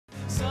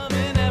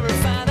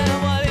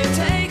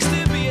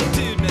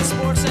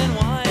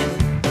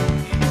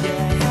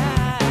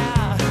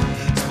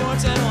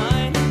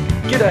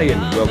G'day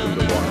and welcome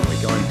to Wine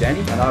Week. I'm Danny.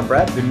 And I'm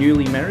Brad. The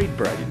newly married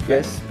Brad, in fact.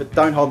 Yes, but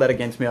don't hold that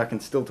against me. I can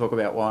still talk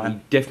about wine.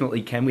 We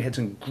definitely can. We had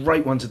some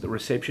great ones at the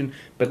reception,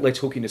 but let's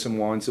hook into some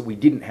wines that we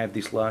didn't have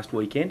this last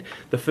weekend.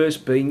 The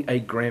first being a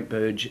Grant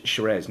Burge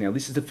Shiraz. Now,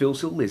 this is the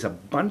Philsill. There's a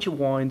bunch of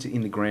wines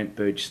in the Grant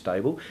Burge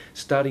stable,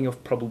 starting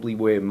off probably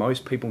where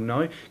most people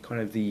know,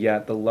 kind of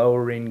the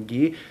lower end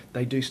gear.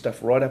 They do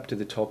stuff right up to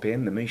the top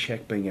end, the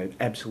Meshach being an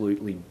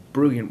absolutely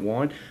brilliant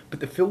wine,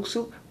 but the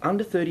Philsill,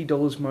 under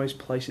 $30 most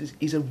places,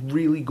 is a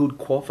really good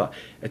quaffer.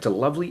 It's a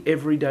lovely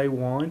everyday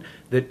wine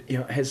that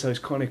has those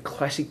kind of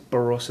classic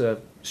Barossa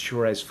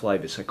Shiraz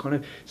flavours, so kind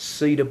of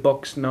cedar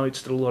box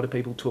notes that a lot of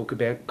people talk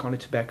about, kind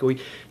of tobacco-y,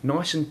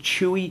 nice and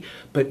chewy,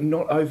 but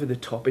not over the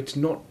top. It's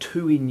not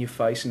too in your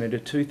face, and at a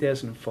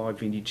 2005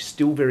 vintage,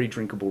 still very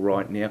drinkable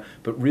right now,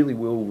 but really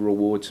will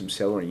reward some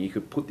cellaring. You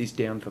could put this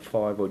down for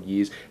 5 odd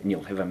years and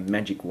you'll have a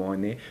magic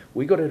wine there.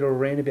 We got it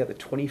around about the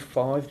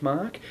 25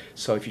 mark,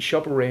 so if you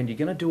shop around, you're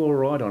going to do all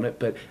right on it,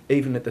 but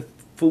even at the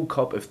full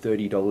cop of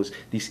 $30,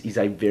 this is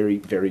a very,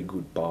 very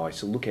good buy.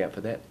 So look out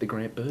for that, the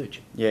Grant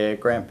Burge. Yeah,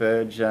 Grant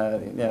Burge,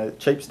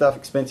 cheap stuff,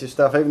 expensive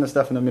stuff, even the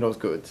stuff in the middle is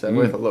good, so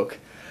worth a look.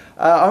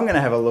 I'm going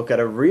to have a look at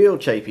a real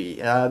cheapie.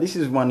 This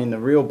is one in the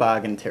real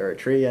bargain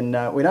territory, and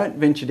we don't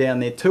venture down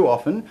there too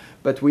often,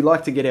 but we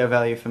like to get our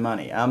value for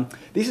money.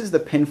 This is the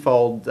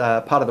Penfold,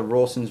 part of the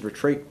Rawson's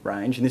Retreat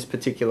range, and this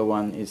particular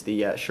one is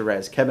the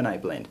Shiraz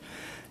Cabernet blend.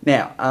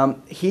 Now,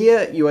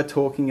 here you are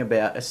talking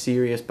about a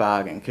serious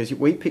bargain, because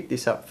we picked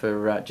this up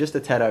for just a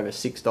tad over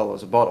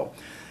 $6 a bottle.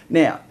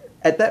 Now,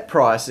 at that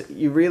price,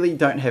 you really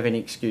don't have any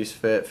excuse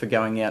for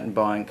going out and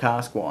buying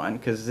cask wine,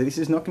 because this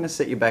is not going to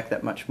set you back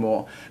that much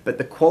more. But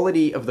the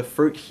quality of the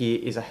fruit here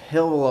is a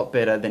hell of a lot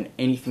better than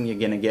anything you're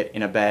going to get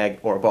in a bag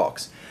or a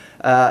box.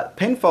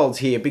 Penfolds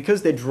here,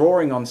 because they're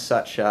drawing on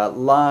such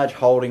large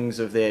holdings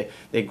of their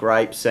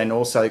grapes and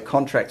also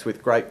contracts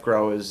with grape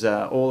growers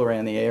all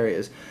around the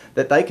areas,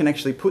 that they can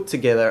actually put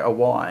together a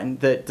wine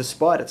that,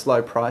 despite its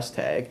low price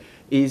tag,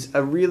 is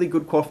a really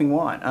good quaffing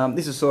wine.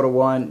 This is sort of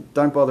wine,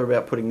 don't bother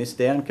about putting this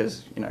down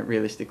because,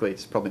 realistically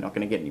it's probably not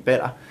going to get any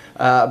better.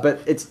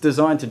 But it's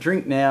designed to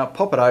drink now,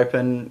 pop it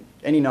open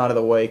any night of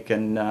the week,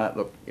 and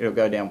look, it'll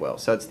go down well.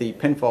 So it's the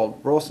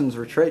Penfold Rawson's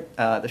Retreat,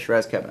 the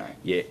Shiraz Cabernet.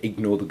 Yeah,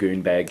 ignore the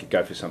goon bag,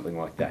 go for something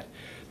like that.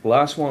 The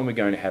last one we're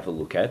going to have a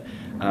look at,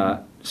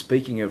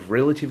 speaking of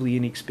relatively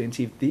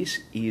inexpensive,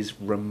 this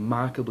is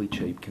remarkably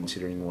cheap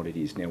considering what it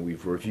is. Now,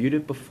 we've reviewed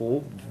it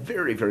before,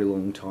 very, very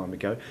long time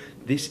ago.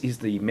 This is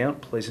the Mount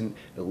Pleasant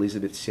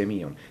Elizabeth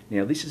Semillon.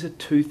 Now, this is a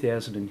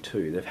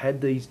 2002. They've had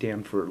these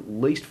down for at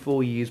least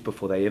 4 years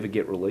before they ever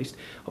get released.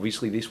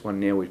 Obviously, this one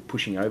now we're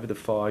pushing over the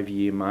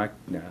 5-year mark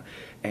now.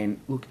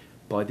 And look,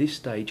 by this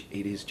stage,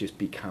 it has just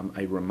become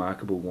a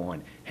remarkable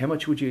wine. How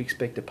much would you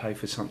expect to pay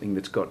for something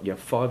that's got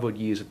 5 odd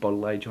years of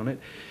bottle age on it?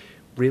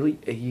 Really,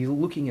 you're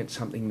looking at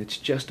something that's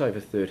just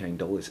over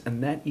 $13,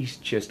 and that is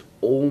just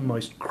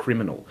almost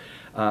criminal.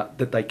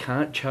 That they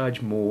can't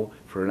charge more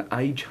for an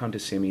age hunter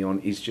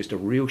Semillon is just a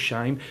real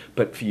shame,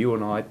 but for you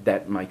and I,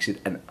 that makes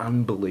it an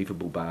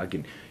unbelievable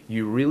bargain.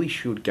 You really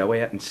should go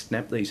out and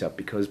snap these up,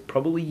 because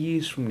probably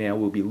years from now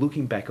we'll be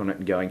looking back on it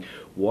and going,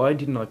 why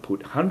didn't I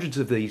put hundreds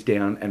of these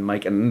down and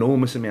make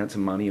enormous amounts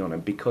of money on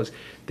them? Because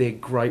they're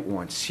great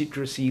wines,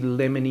 citrusy,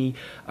 lemony,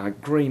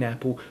 green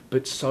apple,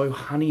 but so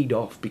honeyed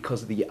off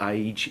because of the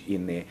age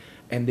in there,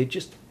 and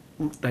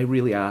they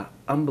really are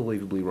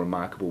unbelievably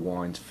remarkable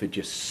wines for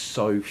just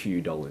so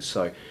few dollars.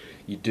 So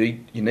you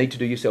need to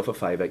do yourself a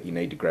favour, you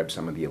need to grab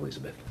some of the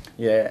Elizabeth.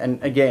 Yeah,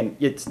 and again,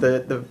 it's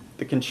the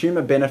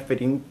consumer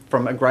benefiting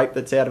from a grape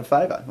that's out of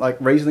favour. Like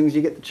Rieslings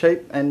you get the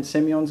cheap, and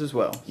Semillons as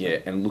well. Yeah,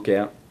 and look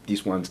out,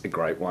 this one's a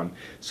great one.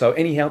 So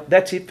anyhow,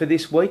 that's it for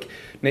this week.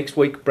 Next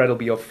week, Brad will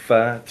be off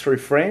through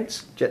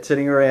France. Jet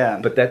setting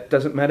around. But that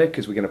doesn't matter,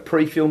 because we're going to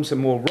pre-film some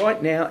more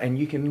right now, and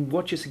you can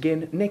watch us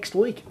again next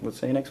week. We'll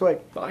see you next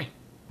week. Bye.